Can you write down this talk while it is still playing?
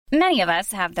Many of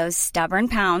us have those stubborn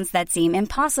pounds that seem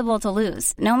impossible to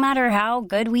lose, no matter how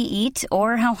good we eat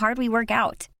or how hard we work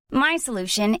out. My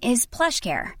solution is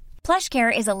PlushCare.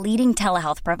 PlushCare is a leading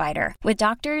telehealth provider with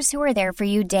doctors who are there for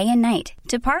you day and night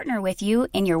to partner with you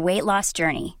in your weight loss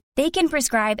journey. They can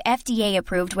prescribe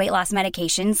FDA-approved weight loss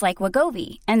medications like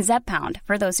Wegovy and Zepbound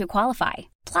for those who qualify.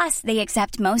 Plus, they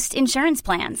accept most insurance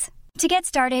plans. To get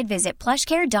started, visit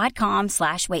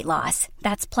plushcare.com/weightloss.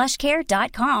 That's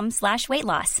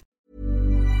plushcare.com/weightloss.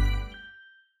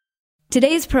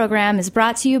 Today's program is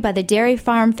brought to you by the Dairy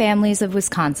Farm Families of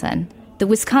Wisconsin, the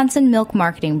Wisconsin Milk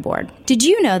Marketing Board. Did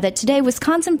you know that today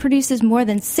Wisconsin produces more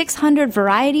than 600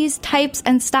 varieties, types,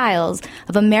 and styles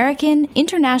of American,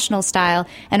 international style,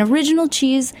 and original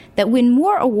cheese that win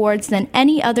more awards than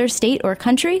any other state or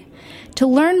country? To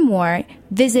learn more,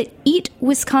 visit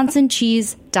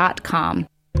eatwisconsincheese.com.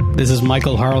 This is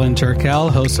Michael Harlan Turkel,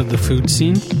 host of The Food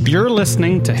Scene. You're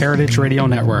listening to Heritage Radio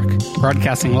Network,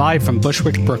 broadcasting live from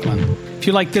Bushwick, Brooklyn. If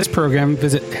you like this program,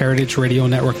 visit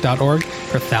heritageradionetwork.org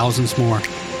for thousands more.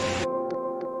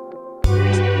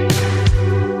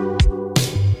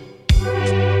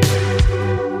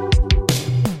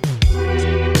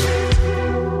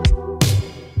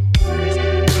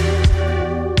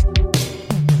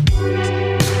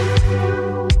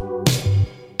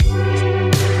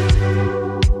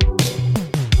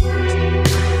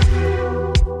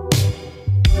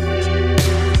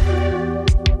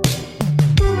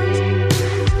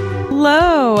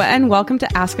 And welcome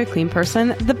to Ask a Clean Person,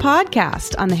 the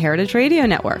podcast on the Heritage Radio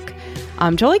Network.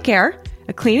 I'm Jolie Kerr,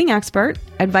 a cleaning expert,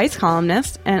 advice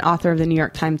columnist, and author of the New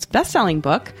York Times bestselling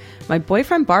book, My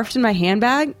Boyfriend Barfed in My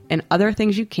Handbag and Other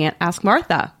Things You Can't Ask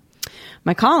Martha.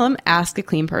 My column, Ask a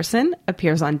Clean Person,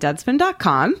 appears on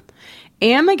Deadspin.com.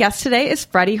 And my guest today is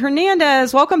Freddie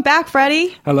Hernandez. Welcome back,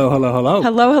 Freddie. Hello, hello, hello.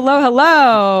 Hello, hello,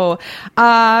 hello.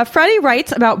 Freddie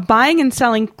writes about buying and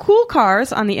selling cool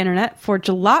cars on the internet for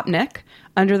Jalopnik,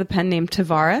 under the pen name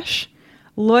Tavarish.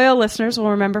 Loyal listeners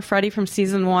will remember Freddie from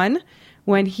season 1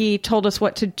 when he told us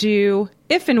what to do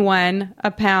if and when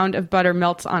a pound of butter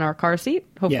melts on our car seat.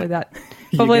 Hopefully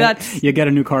you get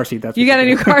a new car seat. That's you get a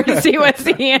new car seat. What's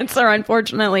the answer?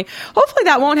 Unfortunately, hopefully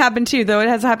that won't happen too. Though it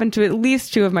has happened to at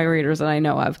least 2 of my readers that I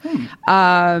know of.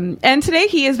 And today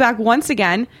he is back once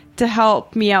again to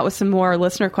help me out with some more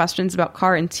listener questions about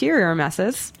car interior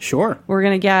messes. Sure, we're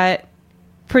gonna get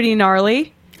pretty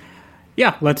gnarly.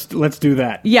 Yeah, let's do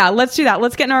that. Yeah, let's do that.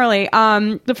 Let's get gnarly.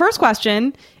 The first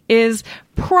question is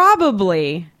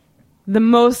probably the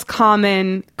most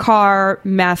common car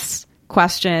mess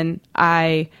question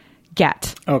I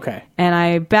get. Okay. And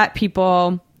I bet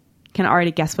people can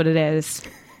already guess what it is.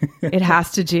 It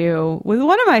has to do with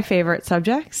one of my favorite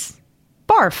subjects,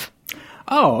 barf.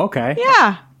 Oh, okay.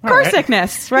 Yeah, car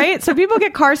sickness, right? So people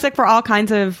get car sick for all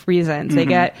kinds of reasons. Mm-hmm. They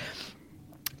get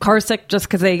car sick just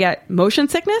because they get motion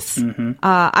sickness. Mm-hmm.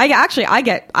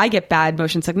 I get bad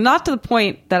motion sickness, not to the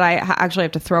point that I actually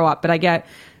have to throw up, but I get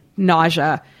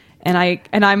nausea, and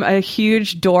I'm a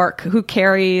huge dork who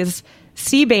carries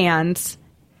C-bands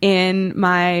in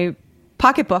my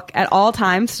pocketbook at all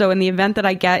times. So in the event that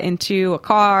I get into a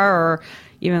car or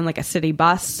even like a city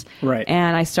bus, right,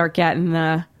 and I start getting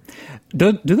the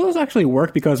Do those actually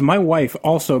work? Because my wife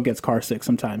also gets car sick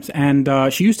sometimes, and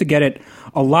she used to get it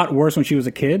a lot worse when she was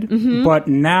a kid, mm-hmm. but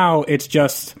now it's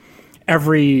just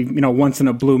every once in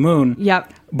a blue moon.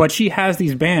 Yep. But she has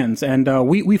these bands, and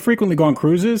we frequently go on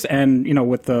cruises, and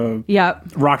with the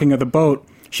rocking of the boat,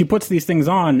 she puts these things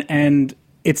on, and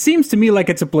it seems to me like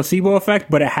it's a placebo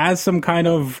effect, but it has some kind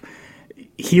of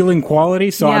healing quality,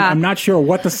 so I'm not sure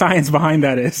what the science behind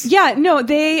that is. Yeah, no,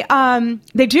 they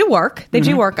do work. They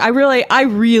do work. I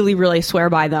really swear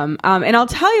by them. And I'll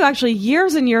tell you, actually,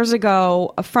 years and years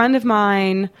ago, a friend of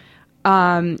mine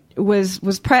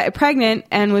was pregnant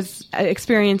and was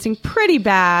experiencing pretty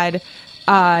bad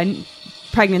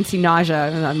pregnancy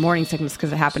nausea, morning sickness,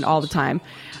 because it happened all the time.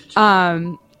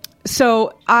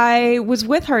 So I was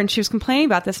with her and she was complaining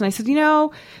about this, and I said,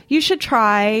 you should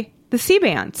try the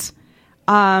C-bands.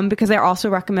 Because they're also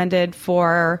recommended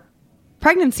for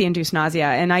pregnancy-induced nausea.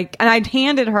 And I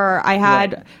handed her, I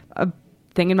had a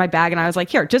thing in my bag, and I was like,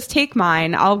 here, just take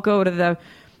mine. I'll go to the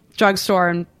drugstore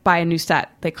and buy a new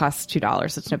set. They cost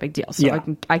 $2. It's no big deal. So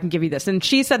I can give you this. And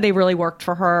she said they really worked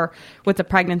for her with the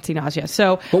pregnancy nausea.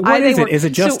 So, but what is it? Is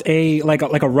it just a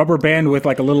rubber band with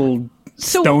like a little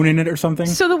stone in it or something?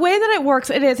 So the way that it works,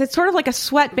 it's sort of like a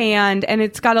sweatband, and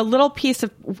it's got a little piece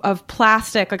of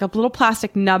plastic, like a little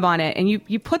plastic nub on it. And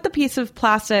you put the piece of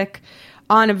plastic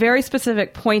on a very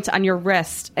specific point on your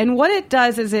wrist. And what it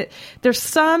does is there's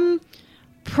some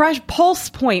pulse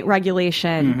point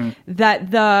regulation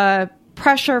that the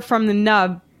pressure from the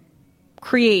nub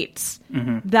creates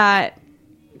that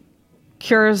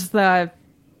cures the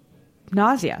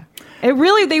nausea. They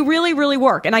really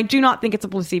work, and I do not think it's a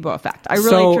placebo effect. I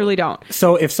really, truly don't.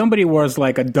 So if somebody was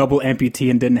like a double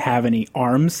amputee and didn't have any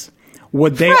arms,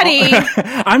 would they? Freddie,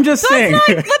 I'm just saying.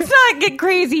 Let's not get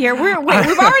crazy here. We've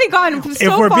already gone so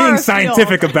far. If we're being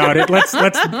scientific about it, let's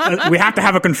we have to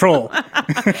have a control.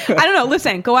 I don't know.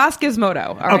 Listen, go ask Gizmodo.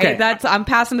 All right, okay. I'm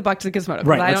passing the buck to Gizmodo.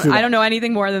 Right, I don't know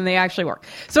anything more than they actually work.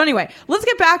 So anyway, let's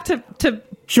get back to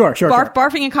sure.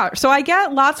 Barfing in car. So I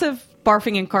get lots of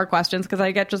barfing in car questions because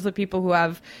I get just the people who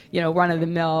have, run of the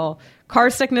mill car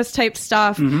sickness type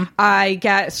stuff. I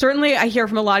hear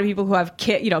from a lot of people who have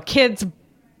kids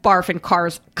barf in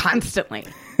cars constantly,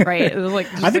 right?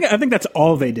 I think that's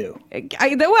all they do.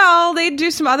 They do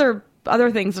some other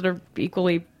things that are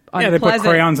equally unpleasant. Yeah, they put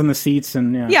crayons on the seats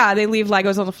and they leave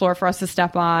Legos on the floor for us to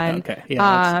step on. Okay,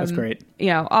 yeah, that's great.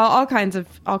 All kinds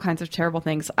of terrible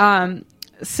things.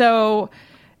 So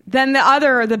then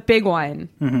the big one,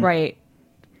 right,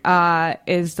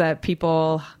 is that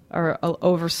people are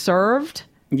overserved,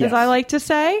 as I like to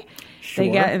say. Sure.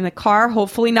 They get in the car,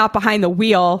 hopefully not behind the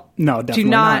wheel. No, definitely do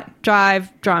not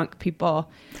drive drunk, people.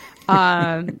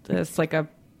 It's like I'm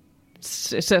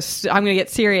going to get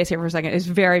serious here for a second. It's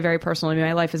very, very personal to me.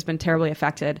 My life has been terribly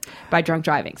affected by drunk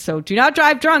driving. So do not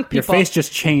drive drunk, people. Your face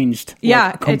just changed.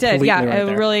 Yeah, it did. Yeah,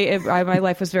 right my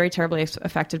life was very terribly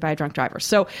affected by a drunk driver.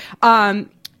 So,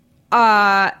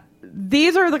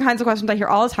 these are the kinds of questions I hear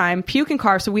all the time. Puke in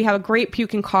car. So we have a great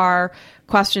puke in car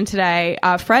question today.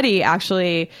 Freddie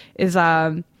actually is,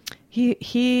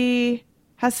 he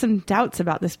has some doubts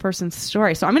about this person's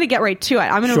story. So I'm going to get right to it.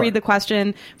 I'm going to read the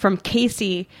question from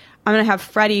Casey. I'm going to have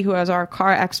Freddie, who is our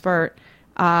car expert,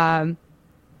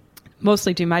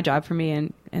 mostly do my job for me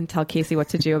and tell Casey what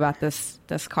to do about this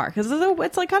car. Because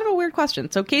it's like kind of a weird question.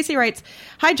 So Casey writes,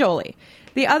 "Hi, Jolie.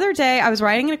 The other day, I was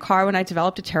riding in a car when I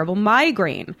developed a terrible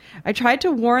migraine. I tried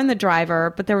to warn the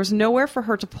driver, but there was nowhere for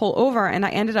her to pull over, and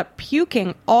I ended up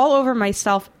puking all over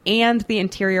myself and the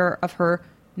interior of her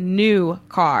new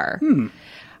car.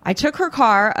 I took her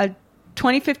car, a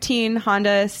 2015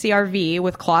 Honda CR-V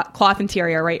with cloth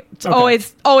interior, right? It's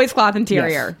always cloth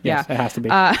interior. Yes, it has to be.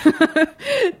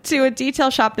 To a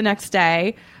detail shop the next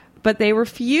day, but they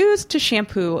refused to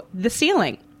shampoo the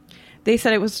ceiling. They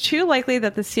said it was too likely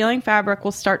that the ceiling fabric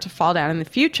will start to fall down in the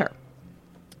future.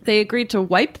 They agreed to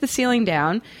wipe the ceiling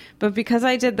down, but because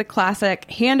I did the classic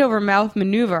hand-over-mouth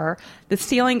maneuver, the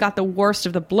ceiling got the worst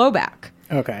of the blowback.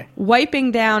 Okay. Wiping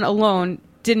down alone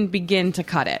didn't begin to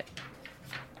cut it."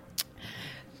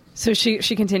 So she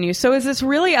continues, "So is this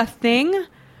really a thing?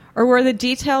 Or were the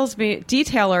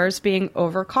detailers being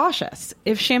overcautious?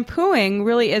 If shampooing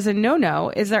really is a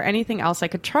no-no, is there anything else I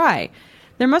could try?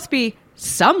 There must be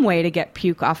some way to get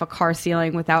puke off a car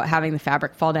ceiling without having the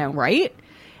fabric fall down, right?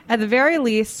 At the very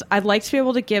least, I'd like to be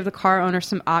able to give the car owner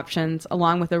some options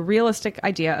along with a realistic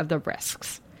idea of the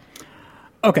risks."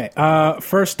 Okay,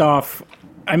 first off,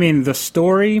 I mean, the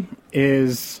story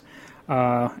is...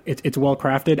 it's well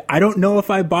crafted. I don't know if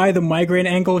I buy the migraine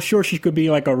angle. Sure, she could be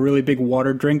like a really big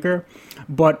water drinker,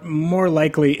 but more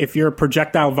likely if you're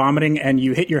projectile vomiting and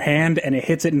you hit your hand and it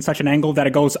hits it in such an angle that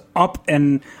it goes up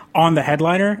and on the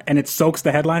headliner and it soaks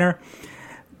the headliner,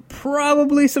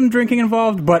 probably some drinking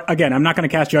involved. But again, I'm not going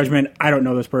to cast judgment. I don't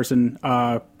know this person.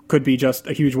 Could be just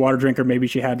a huge water drinker. Maybe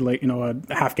she had a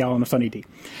half gallon of Sunny D.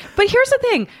 But here's the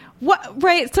thing.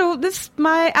 Right. So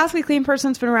my Ask Me Clean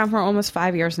person's been around for almost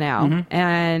 5 years now.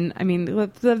 And I mean,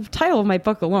 the title of my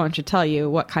book alone should tell you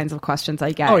what kinds of questions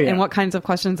I get and what kinds of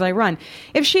questions I run.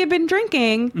 If she had been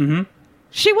drinking,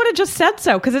 she would have just said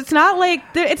so. Cause it's not like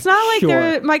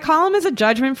my column is a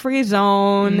judgment-free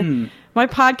zone. My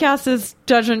podcast is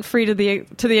judgment-free to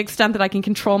the extent that I can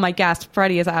control my guest.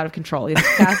 Freddie is out of control. He's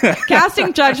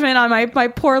casting judgment on my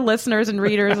poor listeners and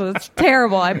readers. It's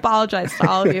terrible. I apologize to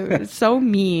all of you. It's so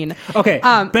mean. Okay.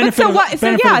 So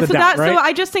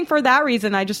I just think for that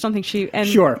reason, I just don't think she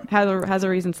has a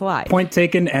reason to lie. Point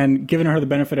taken, and giving her the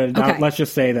benefit of the doubt. Let's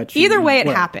just say that either way it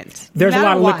happened. There's a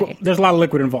lot of liquid. There's a lot of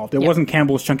liquid involved. It wasn't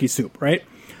Campbell's Chunky Soup, right?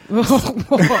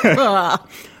 The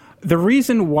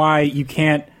reason why you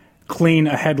can't clean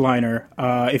a headliner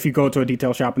if you go to a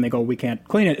detail shop and they go, we can't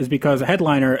clean it, is because a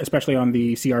headliner, especially on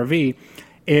the CR-V,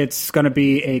 it's going to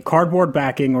be a cardboard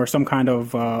backing or some kind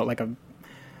of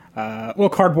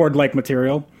cardboard-like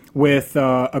material with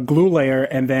a glue layer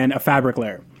and then a fabric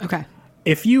layer. Okay.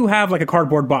 If you have like a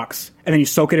cardboard box and then you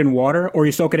soak it in water or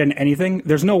you soak it in anything,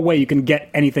 there's no way you can get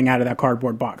anything out of that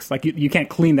cardboard box. Like you can't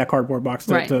clean that cardboard box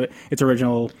to its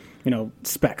original,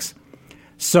 specs.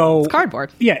 So it's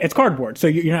cardboard. Yeah, it's cardboard. So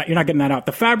you're not getting that out.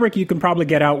 The fabric you can probably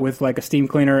get out with like a steam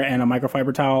cleaner and a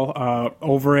microfiber towel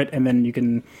over it, and then you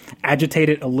can agitate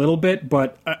it a little bit.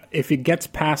 But if it gets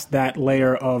past that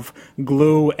layer of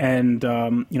glue and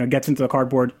gets into the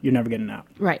cardboard, you're never getting it out.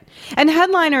 Right. And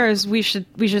headliners, we should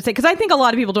say, because I think a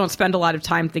lot of people don't spend a lot of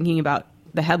time thinking about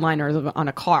the headliners on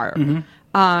a car.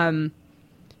 Mm-hmm.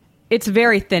 It's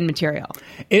very thin material.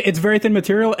 It's very thin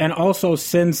material, and also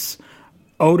since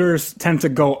odors tend to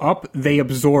go up, they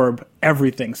absorb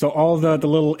everything. So all the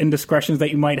little indiscretions that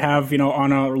you might have,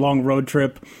 on a long road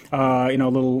trip,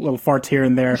 little farts here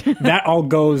and there, that all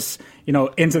goes,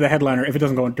 into the headliner if it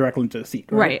doesn't go directly into the seat.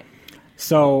 Right.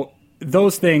 So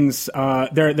those things,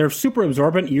 they're super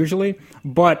absorbent usually,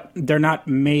 but they're not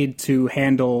made to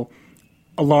handle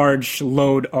a large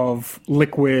load of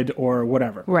liquid or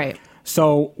whatever. Right.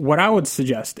 So what I would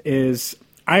suggest is,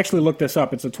 I actually looked this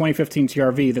up. It's a 2015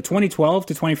 TRV. The 2012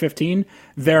 to 2015,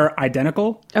 they're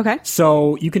identical. Okay.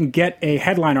 So you can get a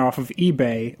headliner off of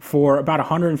eBay for about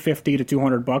 $150 to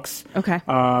 $200. Okay.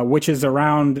 Which is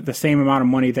around the same amount of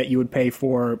money that you would pay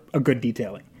for a good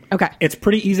detailing. Okay. It's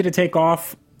pretty easy to take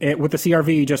off. With the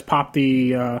CRV, you just pop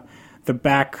the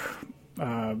back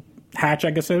hatch,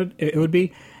 I guess it would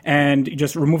be, and you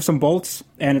just remove some bolts,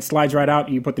 and it slides right out.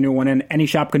 You put the new one in. Any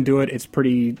shop can do it. It's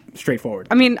pretty straightforward.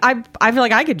 I mean, I feel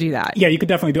like I could do that. Yeah, you could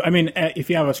definitely do it. I mean, if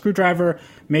you have a screwdriver,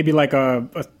 maybe like a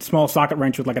small socket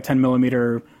wrench with like a 10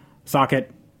 millimeter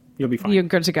socket, you'll be fine. You're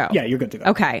good to go. Yeah, you're good to go.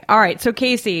 Okay. All right. So,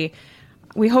 Casey,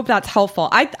 we hope that's helpful.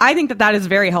 I think that is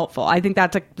very helpful. I think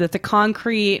that's a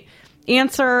concrete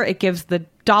answer. It gives the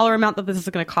dollar amount that this is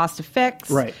going to cost to fix.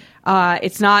 Right.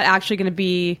 It's not actually going to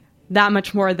be that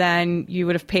much more than you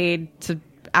would have paid to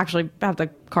actually have the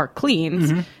car cleaned.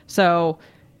 Mm-hmm. So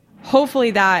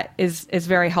hopefully that is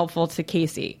very helpful to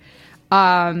Casey.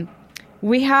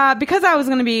 We have, because I was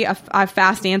going to be a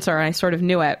fast answer and I sort of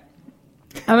knew it,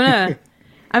 I'm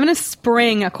gonna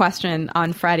spring a question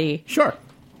on Freddie. Sure.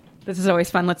 This is always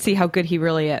fun. Let's see how good he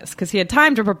really is, because he had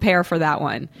time to prepare for that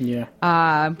one. Yeah.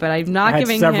 But I'm not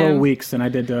giving him... I had several weeks, and I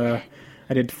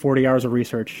did 40 hours of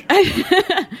research.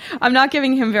 I'm not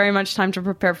giving him very much time to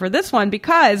prepare for this one,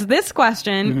 because this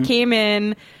question came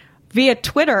in via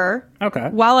Twitter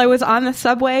while I was on the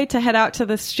subway to head out to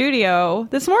the studio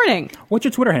this morning. What's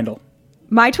your Twitter handle?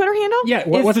 My Twitter handle? Yeah,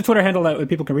 what's the Twitter handle that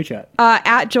people can reach at?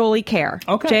 At Jolie Care.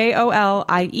 Okay.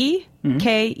 JolieKerr,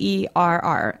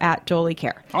 at Jolie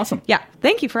Care. Awesome. Yeah,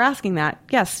 thank you for asking that.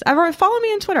 Yes, follow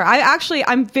me on Twitter.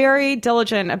 I'm very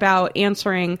diligent about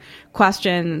answering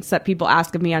questions that people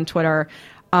ask of me on Twitter.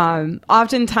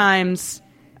 Oftentimes,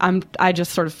 I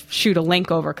just sort of shoot a link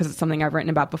over because it's something I've written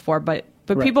about before, but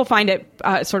right. People find it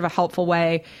sort of a helpful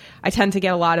way. I tend to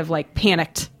get a lot of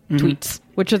panicked tweets,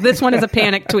 which is, this one is a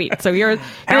panic tweet. So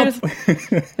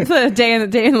it's a day in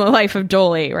the life of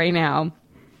Jolie right now.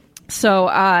 So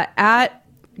at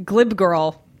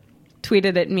Glibgirl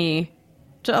tweeted at me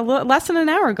less than an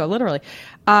hour ago, literally.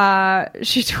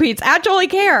 She tweets at Jolie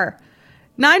Care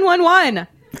 911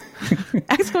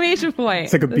 exclamation point.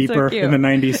 It's like a beeper in the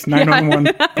 90s.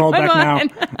 911 call back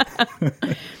now.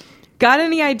 Got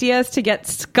any ideas to get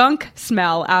skunk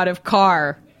smell out of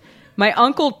car? My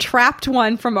uncle trapped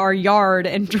one from our yard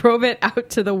and drove it out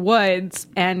to the woods,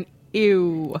 and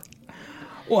ew.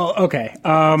 Well, okay.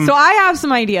 So I have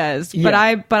some ideas, but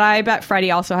I bet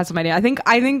Freddie also has some ideas.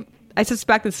 I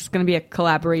suspect this is going to be a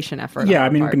collaboration effort. Yeah, I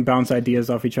mean, we can bounce ideas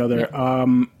off each other. Yeah.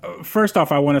 First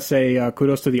off, I want to say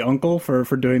kudos to the uncle for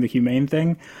doing the humane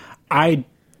thing. I'm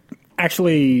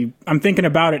thinking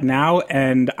about it now,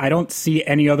 and I don't see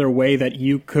any other way that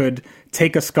you could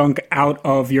take a skunk out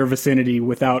of your vicinity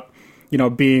without,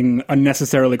 being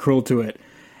unnecessarily cruel to it.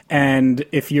 And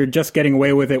if you're just getting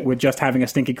away with it with just having a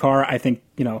stinky car, I think,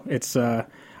 it's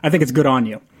good on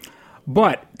you.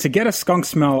 But to get a skunk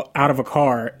smell out of a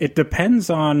car, it depends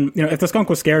on, if the skunk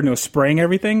was scared and it was spraying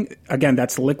everything, again,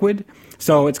 that's liquid.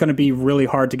 So it's going to be really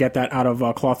hard to get that out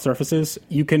of cloth surfaces.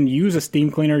 You can use a steam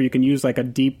cleaner. You can use like a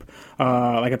deep,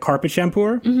 like a carpet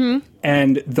shampooer. Mm-hmm.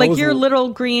 And those like your little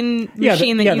green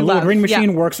machine that you love. Yeah, the little green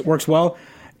machine works well.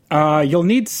 You'll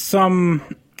need some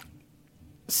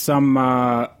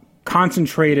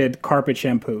concentrated carpet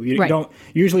shampoo. You don't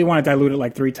usually want to dilute it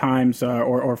like 3 times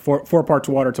or 4 parts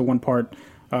water to 1 part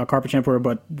carpet shampoo,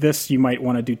 but this you might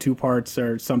want to do 2 parts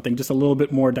or something, just a little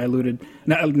bit more diluted,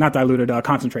 not diluted,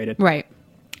 concentrated. Right.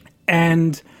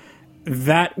 And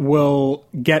that will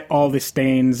get all the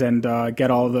stains and get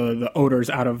all the odors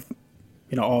out of,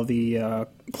 all the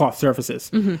cloth surfaces.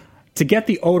 Mm-hmm. To get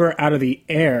the odor out of the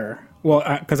air, well,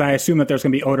 because I assume that there's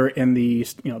going to be odor in the,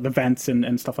 the vents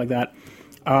and stuff like that.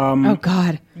 Oh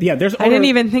God! Yeah, there's. I didn't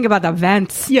even think about the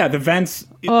vents. Yeah, the vents.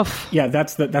 Oof. Yeah,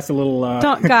 that's a little.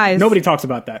 Don't, guys. Nobody talks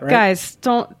about that, right? Guys,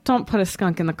 don't put a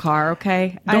skunk in the car,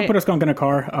 okay? Don't put a skunk in a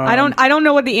car. I don't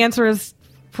know what the answer is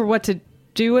for what to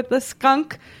do with the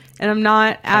skunk, and I'm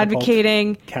not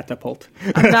advocating catapult.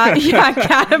 I'm not. Yeah,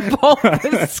 catapult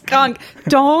the skunk.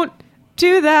 Don't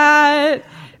do that.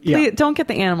 Please, don't get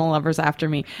the animal lovers after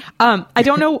me. I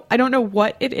don't know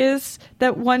what it is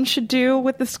that one should do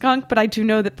with the skunk, but I do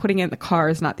know that putting it in the car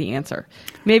is not the answer.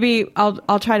 Maybe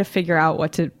I'll try to figure out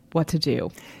what to do.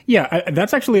 Yeah,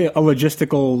 that's actually a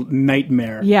logistical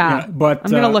nightmare. Yeah, but I'm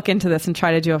going to look into this and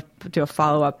try to do a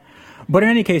follow up. But in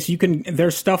any case,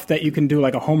 there's stuff that you can do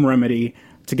like a home remedy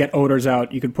to get odors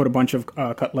out. You could put a bunch of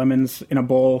cut lemons in a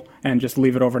bowl and just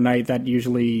leave it overnight. That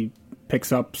usually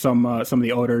picks up some of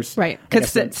the odors, right?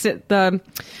 Because the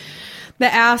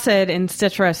acid in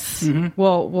citrus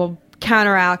will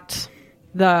counteract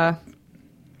the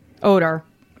odor,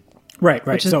 right?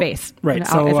 Which is base, right? Is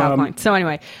alkaline. So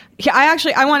anyway,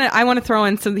 I want to throw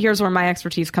in. So here's where my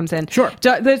expertise comes in. Sure,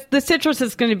 the citrus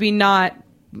is going to be not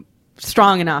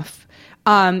strong enough.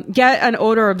 Get an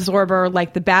odor absorber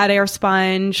like the Bad Air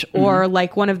Sponge or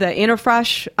like one of the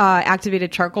Interfresh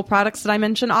activated charcoal products that I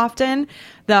mention often.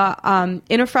 The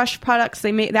Interfresh products,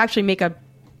 they actually make a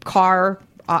car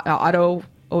auto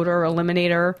odor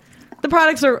eliminator. The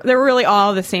products they're really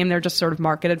all the same. They're just sort of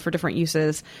marketed for different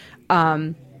uses.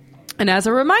 And as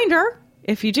a reminder,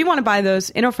 if you do want to buy those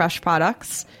Interfresh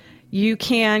products, you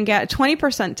can get a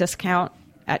 20% discount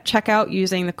at checkout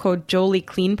using the code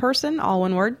JolieCleanPerson, all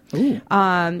one word.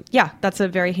 Yeah, that's a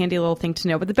very handy little thing to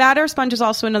know. But the Bad Air Sponge is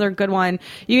also another good one.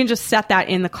 You can just set that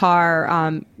in the car,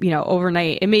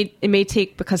 overnight. It may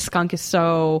take, because skunk is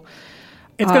so.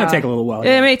 It's going to take a little while.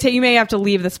 Yeah. You may have to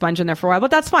leave the sponge in there for a while,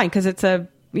 but that's fine because it's a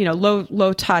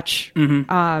low touch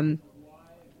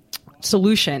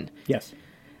solution. Yes.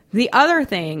 The other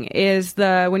thing is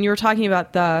when you were talking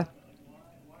about the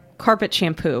carpet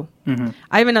shampoo.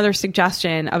 I have another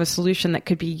suggestion of a solution that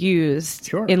could be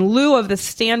used in lieu of the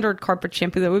standard carpet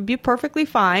shampoo that would be perfectly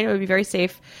fine. It would be very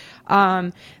safe.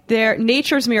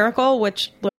 Nature's Miracle,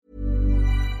 which...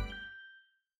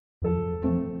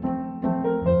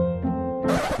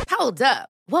 Hold up.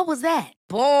 What was that?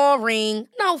 Boring.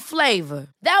 No flavor.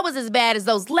 That was as bad as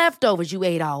those leftovers you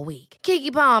ate all week.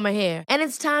 Keke Palmer here. And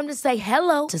it's time to say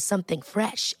hello to something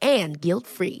fresh and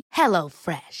guilt-free. Hello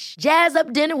Fresh. Jazz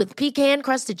up dinner with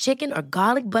pecan-crusted chicken or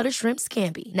garlic butter shrimp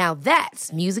scampi. Now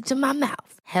that's music to my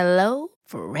mouth. Hello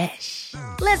Fresh.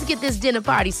 Let's get this dinner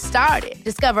party started.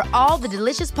 Discover all the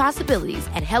delicious possibilities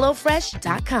at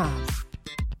HelloFresh.com.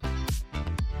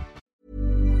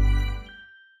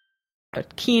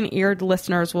 Keen-eared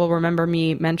listeners will remember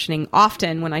me mentioning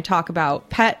often when I talk about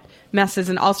pet messes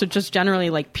and also just generally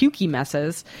like pukey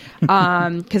messes,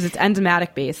 because it's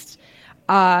enzymatic based.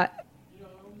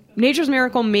 Nature's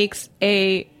Miracle makes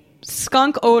a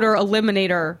skunk odor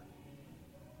eliminator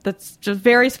that's just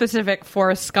very specific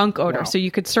for a skunk odor. Wow. So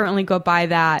you could certainly go buy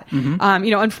that.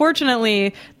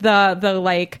 Unfortunately, the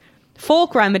like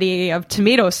folk remedy of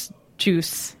tomato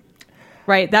juice.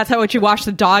 Right, that's what you wash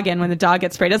the dog in when the dog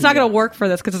gets sprayed. It's not going to work for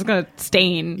this because it's going to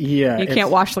stain. Yeah, you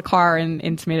can't wash the car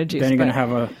in tomato juice. Then you're going to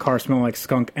have a car smelling like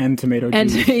skunk and tomato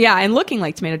juice. And looking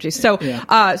like tomato juice. So,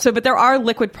 but there are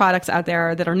liquid products out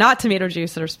there that are not tomato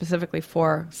juice that are specifically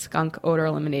for skunk odor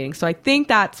eliminating. So I think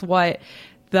that's what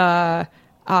the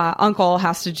uncle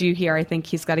has to do here. I think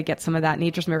he's got to get some of that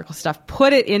Nature's Miracle stuff,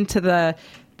 put it into the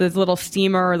little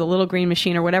steamer or the little green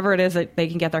machine or whatever it is that they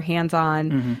can get their hands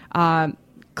on.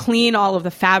 Clean all of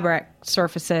the fabric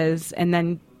surfaces and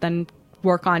then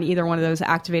work on either one of those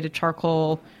activated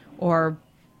charcoal or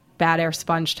Bad Air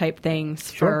Sponge type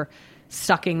things for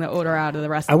sucking the odor out of the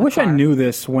rest of the car. I wish I knew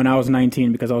this when I was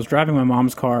 19 because I was driving my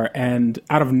mom's car and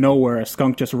out of nowhere a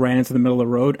skunk just ran into the middle of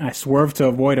the road and I swerved to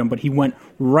avoid him, but he went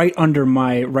right under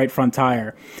my right front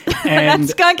tire. And that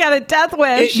skunk had a death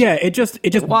wish. It just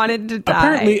wanted to die.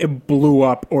 Apparently it blew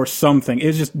up or something. It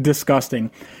was just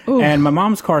disgusting. Oof. And my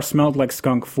mom's car smelled like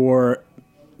skunk for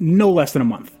no less than a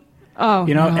month. Oh,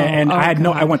 and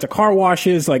I went to car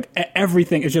washes, like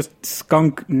everything is just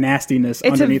skunk nastiness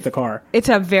underneath the car. It's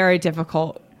a very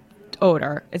difficult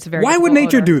odor. It's a very Why would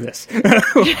nature do this?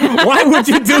 Why would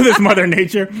you do this, Mother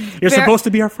Nature? You're supposed to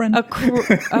be our friend. A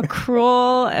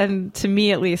cruel and, to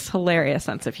me at least, hilarious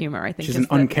sense of humor, I think. She's an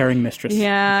uncaring mistress.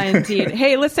 Yeah, indeed.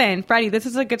 Hey, listen, Freddie, this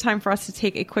is a good time for us to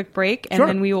take a quick break, and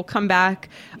then we will come back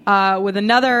with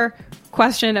another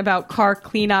question about car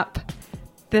cleanup.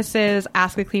 This is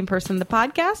Ask a Clean Person, the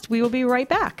podcast. We will be right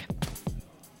back.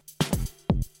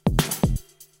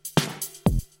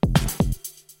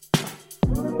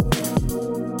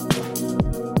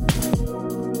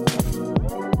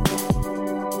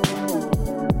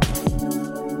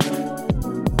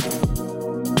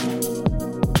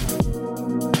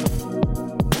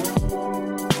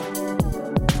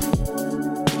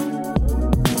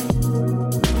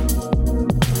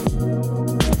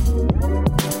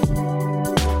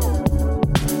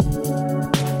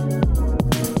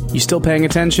 Still paying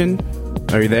attention?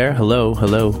 Are you there? Hello,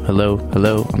 hello, hello,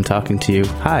 hello. I'm talking to you.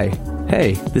 Hi.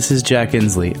 Hey, this is Jack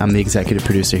Inslee. I'm the executive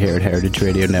producer here at Heritage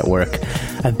Radio Network.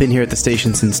 I've been here at the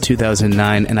station since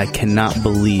 2009, and I cannot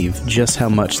believe just how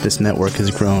much this network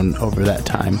has grown over that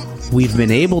time. We've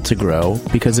been able to grow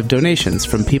because of donations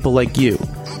from people like you.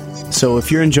 So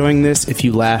if you're enjoying this, if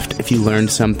you laughed, if you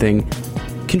learned something,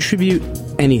 contribute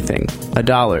anything. $1,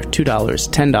 $2,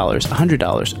 $10, $100,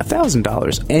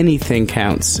 $1,000. Anything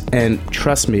counts. And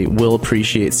trust me, we'll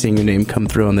appreciate seeing your name come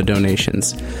through on the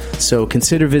donations. So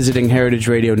consider visiting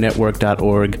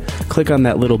heritageradionetwork.org. Click on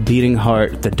that little beating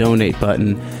heart, the donate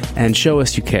button, and show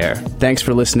us you care. Thanks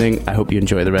for listening. I hope you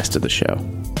enjoy the rest of the show.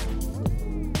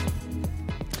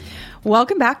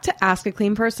 Welcome back to Ask a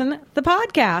Clean Person, the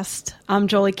podcast. I'm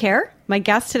Jolie Kerr. My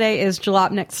guest today is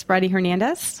Jalopnik Freddie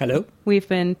Hernandez. Hello. We've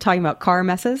been talking about car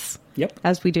messes. Yep.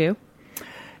 As we do.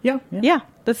 Yeah.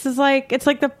 This is like, it's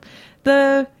like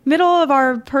the middle of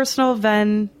our personal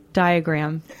Venn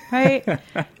diagram, right?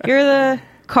 You're the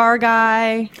car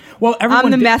guy. Well,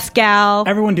 I'm the mess gal.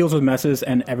 Everyone deals with messes,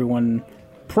 and everyone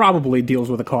probably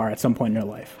deals with a car at some point in their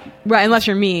life. Right, unless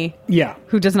you're me. Yeah.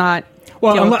 Who does not.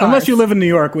 Well, unless you live in New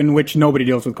York, in which nobody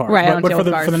deals with cars. Right, but for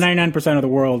the 99% of the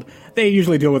world, they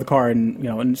usually deal with a car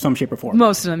in some shape or form.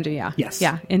 Most of them do, yeah. Yes.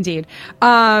 Yeah, indeed.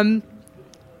 So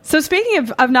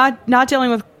speaking of not dealing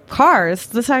with cars,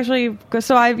 this actually,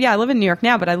 so I live in New York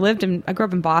now, but I grew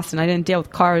up in Boston. I didn't deal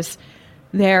with cars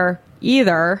there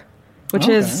either, which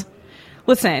is,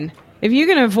 listen, if you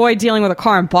can avoid dealing with a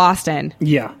car in Boston,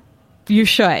 yeah, you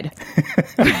should.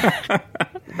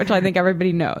 Which I think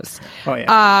everybody knows. Oh,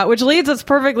 yeah. Which leads us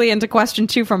perfectly into question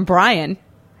 2 from Brian,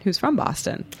 who's from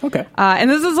Boston. Okay. And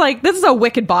this is a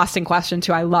wicked Boston question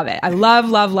too. I love it. I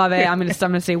love it. I'm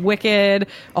gonna say wicked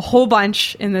a whole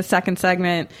bunch in the second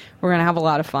segment. We're gonna have a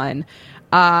lot of fun.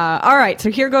 All right.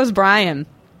 So here goes Brian.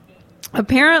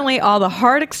 Apparently, all the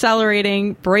hard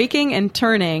accelerating, braking, and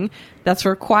turning that's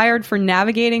required for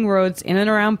navigating roads in and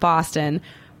around Boston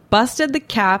busted the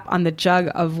cap on the jug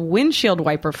of windshield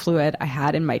wiper fluid I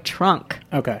had in my trunk.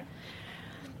 Okay.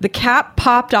 The cap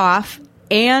popped off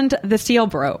and the seal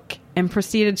broke and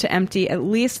proceeded to empty at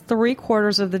least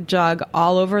 3/4 of the jug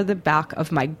all over the back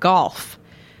of my Golf,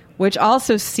 which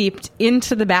also seeped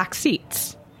into the back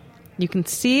seats. You can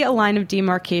see a line of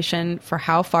demarcation for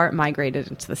how far it migrated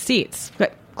into the seats.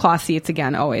 But cloth seats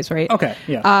again, always, right? Okay,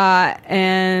 yeah.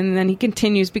 And then he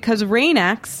continues, because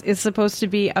Rain-X is supposed to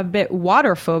be a bit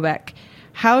water-phobic,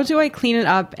 how do I clean it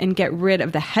up and get rid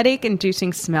of the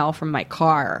headache-inducing smell from my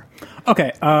car?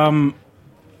 Okay,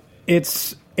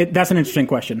 that's an interesting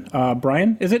question.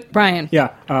 Brian, is it? Brian.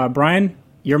 Yeah, Brian,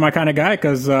 you're my kind of guy,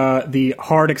 because the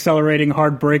hard accelerating,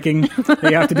 hard braking that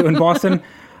you have to do in Boston,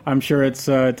 I'm sure it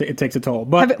takes a toll.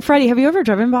 But Freddie, have you ever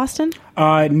driven Boston?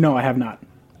 No, I have not.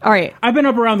 All right. I've been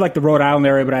up around like the Rhode Island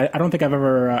area, but I don't think I've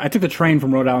ever... I took the train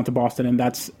from Rhode Island to Boston, and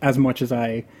that's as much as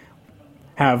I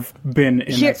have been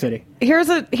in that city. Here's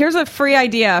a free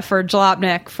idea for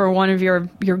Jalopnik for one of your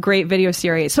great video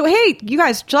series. So, hey, you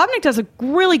guys, Jalopnik does a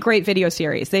really great video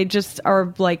series. They just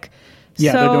are like...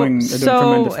 Yeah, they're doing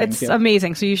tremendous things. It's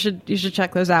amazing. So you should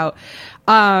check those out.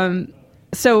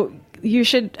 So you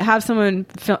should have someone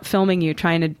filming you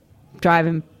trying to drive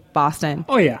in Boston.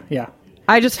 Oh, yeah.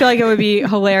 I just feel like it would be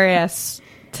hilarious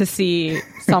to see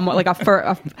someone like a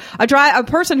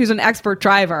person who's an expert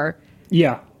driver.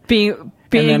 Yeah. Being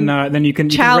and then you can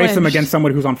race them against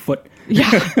someone who's on foot.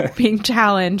 Yeah. Being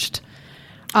challenged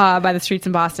by the streets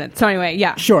in Boston. So anyway,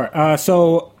 yeah. Sure.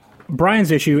 So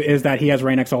Brian's issue is that he has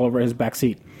Rain-X all over his back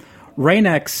seat.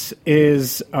 Rain-X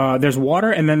is there's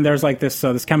water, and then there's like this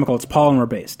chemical. It's polymer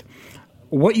based.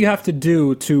 What you have to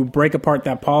do to break apart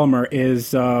that polymer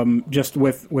is just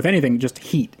with anything, just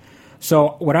heat.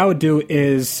 So what I would do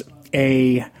is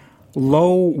a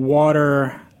low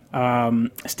water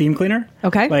steam cleaner.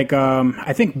 Okay. Like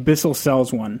I think Bissell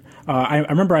sells one. I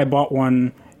remember I bought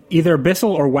one, either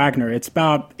Bissell or Wagner. It's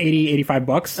about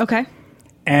 $80-$85. Okay.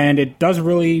 And it does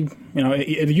really,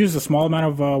 it uses a small amount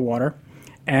of water,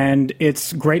 and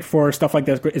it's great for stuff like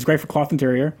this. It's great for cloth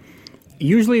interior.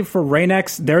 Usually for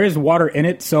Rain-X, there is water in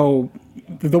it, so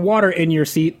the water in your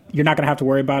seat, you're not going to have to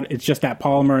worry about it. It's just that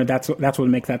polymer, that's what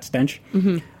makes that stench.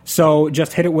 Mm-hmm. So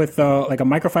just hit it with like a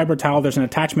microfiber towel. There's an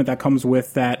attachment that comes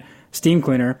with that steam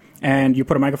cleaner, and you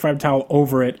put a microfiber towel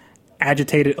over it,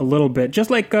 agitate it a little bit,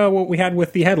 just like what we had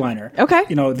with the headliner. Okay.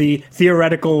 The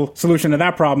theoretical solution to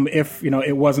that problem if,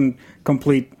 it wasn't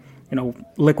complete,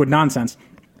 liquid nonsense.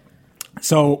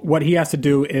 So what he has to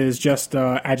do is just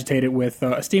agitate it with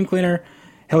a steam cleaner,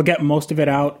 He'll get most of it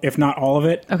out, if not all of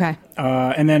it. Okay.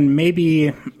 And then maybe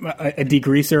a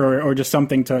degreaser or just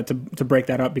something to break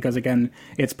that up because, again,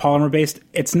 it's polymer-based.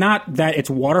 It's not that it's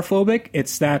water-phobic.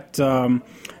 It's that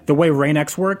the way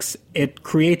Rain-X works, it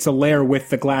creates a layer with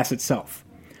the glass itself.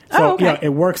 So, okay. It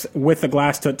works with the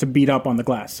glass to beat up on the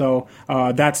glass. So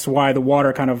that's why the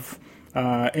water kind of...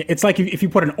 it's like if you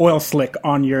put an oil slick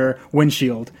on your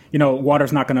windshield,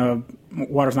 water's not going to...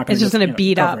 It's just going to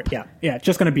beat up. Yeah, it's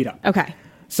just going to beat up. Okay.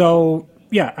 So,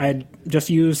 yeah, I'd just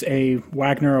use a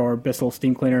Wagner or Bissell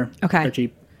steam cleaner. Okay. They're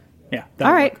cheap. Yeah.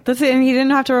 All right. And you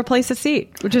didn't have to replace the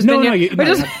seat, which has been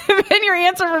your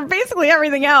answer for basically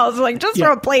everything else. Like, just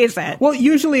replace it. Well,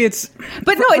 usually it's...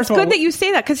 But no, it's good that you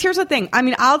say that, because here's the thing. I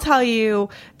mean, I'll tell you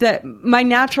that my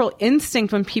natural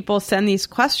instinct when people send these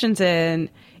questions in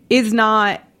is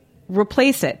not...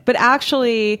 replace it. But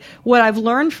actually, what I've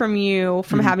learned from you,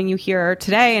 from having you here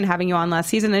today and having you on last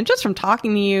season, and just from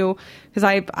talking to you,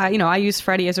 because I use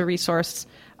Freddie as a resource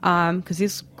because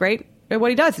he's great at what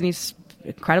he does and he's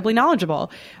incredibly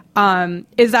knowledgeable,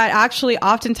 is that actually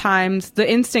oftentimes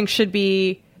the instinct should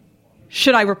be,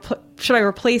 should I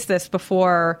replace this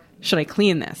before... should I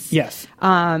clean this? Yes.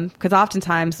 Because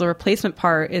oftentimes the replacement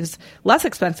part is less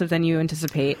expensive than you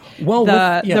anticipate. Well,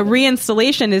 the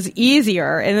reinstallation is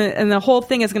easier, and the whole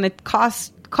thing is going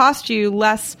to cost you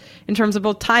less in terms of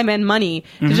both time and money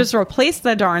to just replace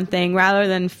the darn thing rather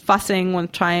than fussing when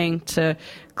trying to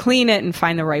clean it and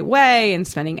find the right way and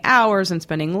spending hours and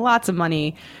spending lots of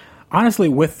money. Honestly,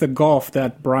 with the Golf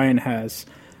that Brian has...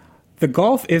 The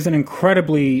Golf is an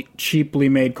incredibly cheaply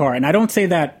made car, and I don't say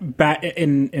that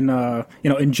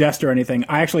in jest or anything.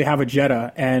 I actually have a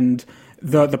Jetta, and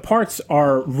the parts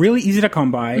are really easy to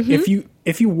come by. If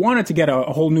you wanted to get a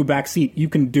whole new back seat, you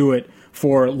can do it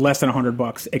for less than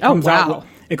 $100.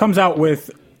 It comes out with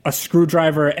a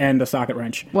screwdriver and a socket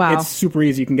wrench. Wow, it's super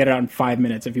easy. You can get it out in 5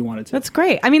 minutes if you wanted to. That's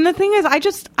great. I mean, the thing is,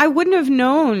 I wouldn't have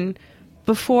known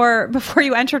before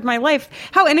you entered my life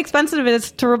how inexpensive it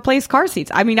is to replace car seats.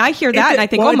 I mean, I hear that and I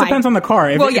think, it depends on the car.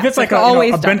 If it's like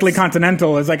a Bentley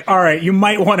Continental, it's like, all right, you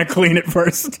might want to clean it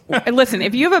first. Listen,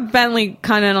 if you have a Bentley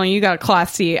Continental and you got a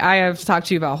Class C, I have talked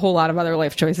to you about a whole lot of other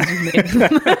life choices you've made.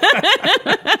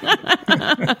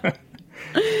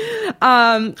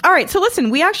 All right, so listen,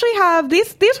 we actually have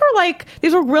these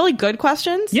were really good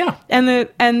questions. Yeah.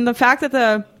 And the fact that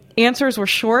the answers were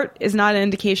short is not an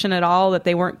indication at all that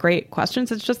they weren't great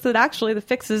questions. It's just that actually the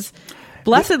fix is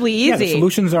blessedly easy. Yeah, the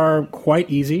solutions are quite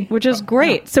easy, which is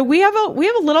great. So we have a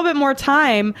little bit more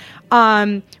time.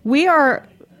 It's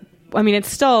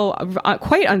still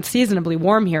quite unseasonably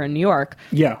warm here in New York.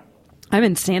 Yeah. I'm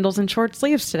in sandals and short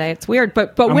sleeves today. It's weird,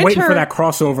 but I'm winter, waiting for that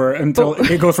crossover until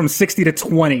it goes from 60 to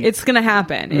 20. It's going to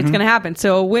happen. It's going to happen.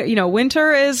 So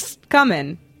winter is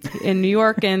coming in New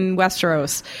York and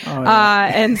Westeros. Oh,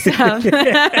 yeah. And so,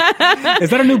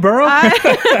 is that a new borough?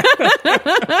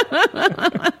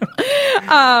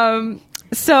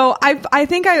 So I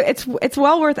think it's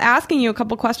well worth asking you a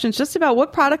couple questions just about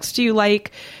what products do you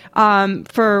like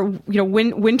for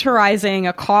winterizing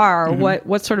a car.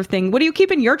 What sort of thing? What do you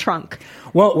keep in your trunk?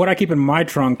 Well, what I keep in my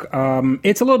trunk,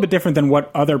 it's a little bit different than what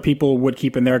other people would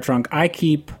keep in their trunk. I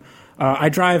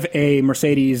drive a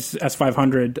Mercedes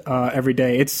S500 every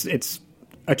day. It's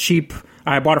a cheap.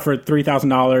 I bought it for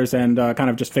 $3,000 and kind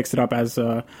of just fixed it up as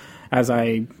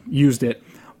I used it.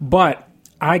 But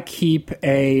I keep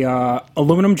a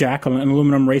aluminum jack, an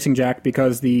aluminum racing jack,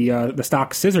 because the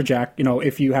stock scissor jack,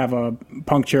 if you have a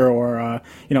puncture or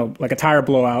like a tire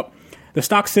blowout, the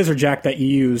stock scissor jack that you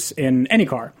use in any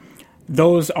car,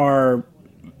 those are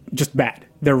just bad.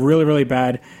 They're really, really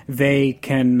bad. They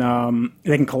can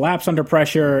collapse under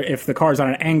pressure. If the car's on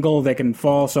an angle, they can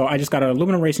fall. So I just got an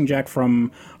aluminum racing jack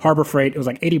from Harbor Freight. It was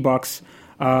like $80.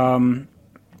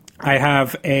 I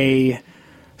have a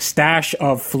stash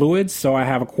of fluids. So I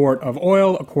have a quart of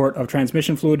oil, a quart of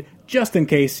transmission fluid, just in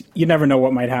case. You never know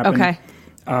what might happen. Okay.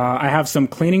 I have some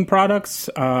cleaning products,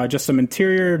 just some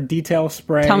interior detail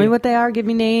spray. Tell me what they are. Give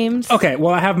me names. Okay.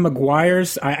 Well, I have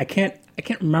Meguiar's. I can't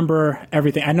remember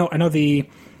everything. I know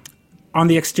on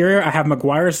the exterior I have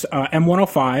Meguiar's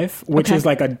M105, which is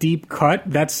like a deep cut.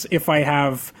 That's if I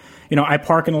have, I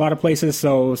park in a lot of places,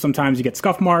 so sometimes you get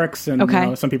scuff marks,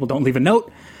 and some people don't leave a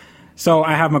note. So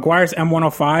I have Meguiar's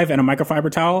M105 and a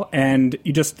microfiber towel, and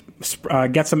you just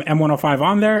get some M105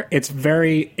 on there. It's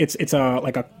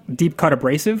like a deep cut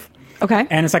abrasive. Okay.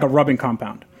 And it's like a rubbing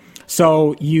compound.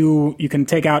 So you can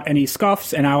take out any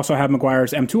scuffs, and I also have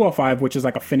Meguiar's M205, which is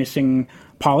like a finishing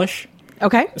polish.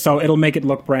 Okay. So it'll make it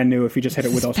look brand new if you just hit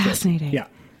it with those. Fascinating. Yeah.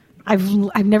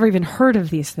 I've never even heard of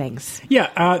these things.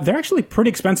 Yeah, they're actually pretty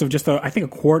expensive. Just I think a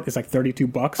quart is like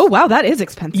 $32. Oh wow, that is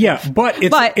expensive. Yeah, but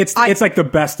it's like the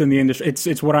best in the industry.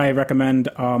 It's what I recommend.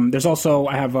 There's also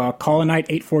I have a Colonite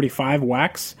 845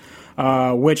 wax.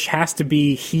 Which has to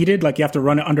be heated, like you have to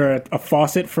run it under a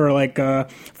faucet for like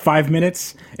 5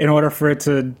 minutes in order for it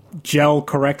to gel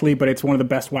correctly, but it's one of the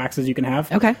best waxes you can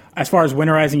have. Okay. As far as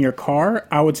winterizing your car,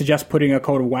 I would suggest putting a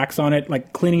coat of wax on it,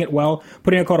 like cleaning it well,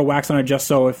 putting a coat of wax on it just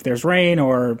so if there's rain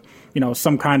or,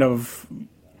 some kind of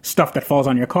stuff that falls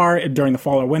on your car during the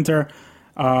fall or winter,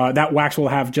 that wax will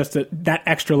have just that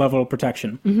extra level of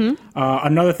protection. Mm-hmm.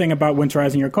 Another thing about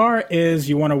winterizing your car is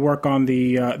you want to work on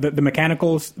the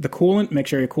mechanicals, the coolant. Make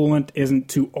sure your coolant isn't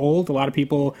too old. A lot of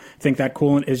people think that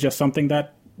coolant is just something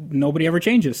that nobody ever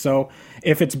changes. So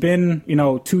if it's been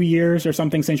 2 years or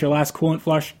something since your last coolant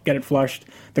flush, get it flushed.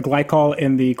 The glycol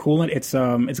in the coolant, it's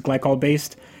glycol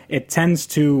based. It tends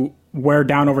to wear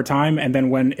down over time, and then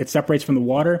when it separates from the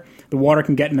water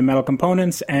can get in the metal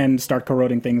components and start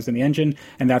corroding things in the engine,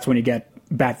 and that's when you get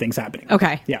bad things happening.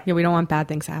 Okay. Yeah, we don't want bad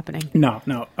things happening. No.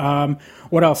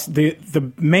 What else?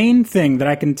 The main thing that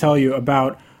I can tell you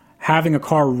about having a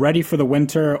car ready for the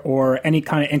winter or any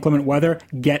kind of inclement weather,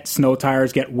 get snow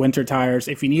tires, get winter tires.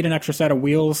 If you need an extra set of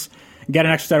wheels, get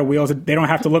an extra set of wheels. They don't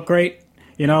have to look great,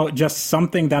 just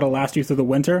something that'll last you through the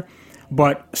winter.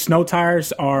 But snow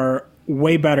tires are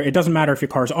way better. It doesn't matter if your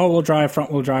car's all-wheel drive,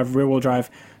 front-wheel drive, rear-wheel drive.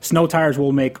 Snow tires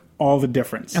will make all the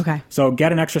difference. Okay. So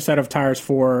get an extra set of tires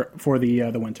for the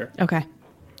winter. Okay.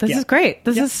 This is great.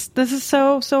 This is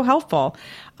so helpful.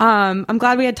 I'm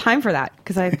glad we had time for that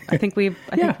because I think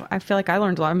I feel like I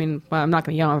learned a lot. I mean, I'm not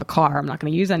going to have a car. I'm not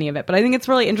going to use any of it, but I think it's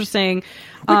really interesting.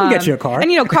 We can get you a car.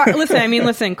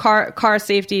 And car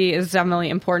safety is definitely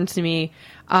important to me.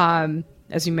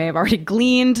 As you may have already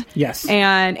gleaned. Yes.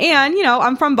 And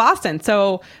I'm from Boston.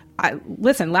 So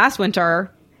last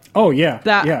winter. Oh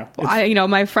yeah.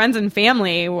 My friends and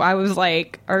family, I was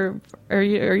like, are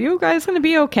you guys going to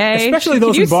be okay? Especially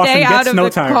those in Boston get snow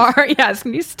tires. Car? Yes.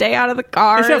 Can you stay out of the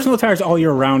car? They should have snow tires all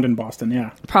year round in Boston.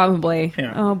 Yeah. Probably.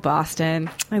 Yeah. Oh, Boston.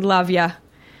 I love you.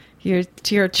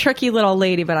 You're a tricky little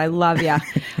lady, but I love you.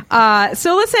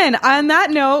 So listen, on that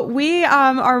note, we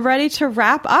are ready to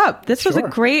wrap up. This was a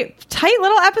great, tight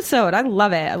little episode. I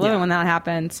love it. I love it when that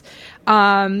happens.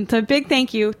 So a big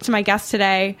thank you to my guest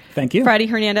today. Thank you. Freddie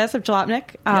Hernandez of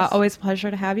Jalopnik. Yes. Always a pleasure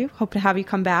to have you. Hope to have you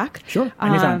come back. Sure.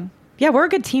 Anytime. We're a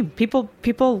good team. People, we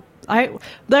got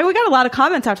a lot of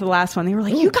comments after the last one. They were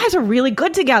like, you guys are really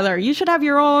good together. You should have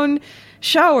your own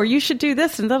show, or you should do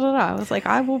this and da da da. I was like,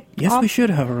 we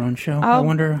should have our own show. I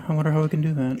wonder how we can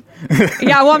do that.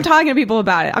 Yeah, well, I'm talking to people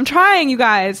about it. I'm trying, you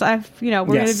guys. We're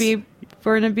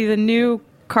gonna be the new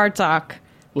Car Talk.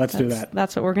 Let's do that.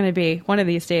 That's what we're going to be one of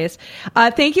these days.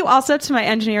 Thank you also to my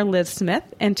engineer, Liz Smith,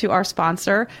 and to our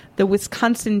sponsor, the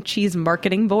Wisconsin Cheese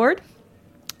Marketing Board.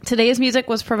 Today's music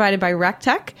was provided by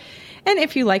RecTech. And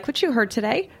if you like what you heard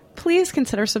today, please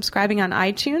consider subscribing on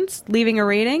iTunes, leaving a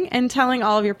rating, and telling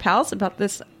all of your pals about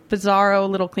this bizarro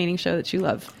little cleaning show that you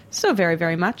love so very,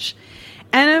 very much.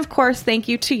 And of course, thank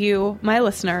you to you, my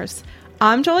listeners.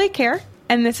 I'm Jolie Kerr,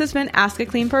 and this has been Ask a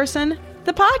Clean Person,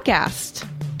 the podcast.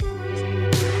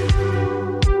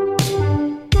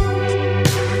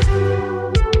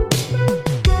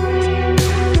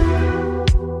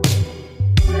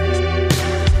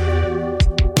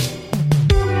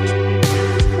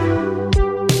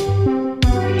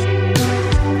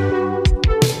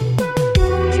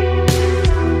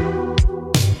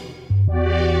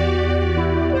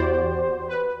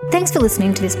 Thanks for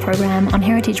listening to this program on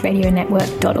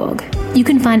heritageradionetwork.org. You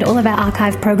can find all of our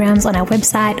archive programs on our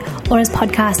website or as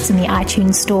podcasts in the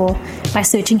iTunes store by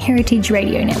searching Heritage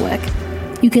Radio Network.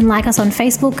 You can like us on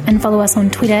Facebook and follow us on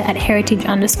Twitter at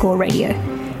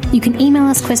heritage_radio. You can email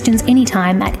us questions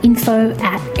anytime at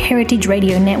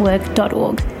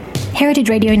info@heritageradionetwork.org. Heritage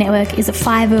Radio Network is a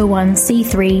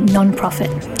 501c3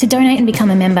 non-profit. To donate and become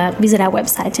a member, visit our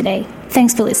website today.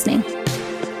 Thanks for listening.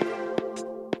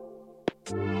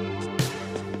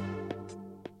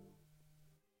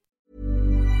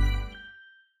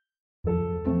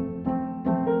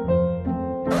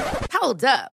 Hold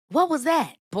up. What was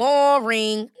that?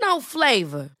 Boring. No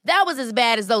flavor. That was as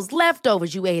bad as those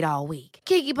leftovers you ate all week.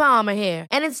 Keke Palmer here,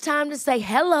 and it's time to say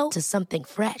hello to something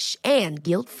fresh and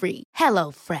guilt-free.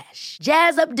 HelloFresh.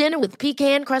 Jazz up dinner with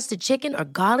pecan-crusted chicken or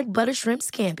garlic butter shrimp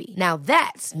scampi. Now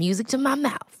that's music to my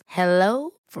mouth.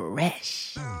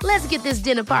 HelloFresh. Let's get this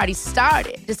dinner party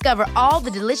started. Discover all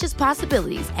the delicious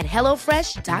possibilities at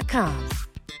HelloFresh.com.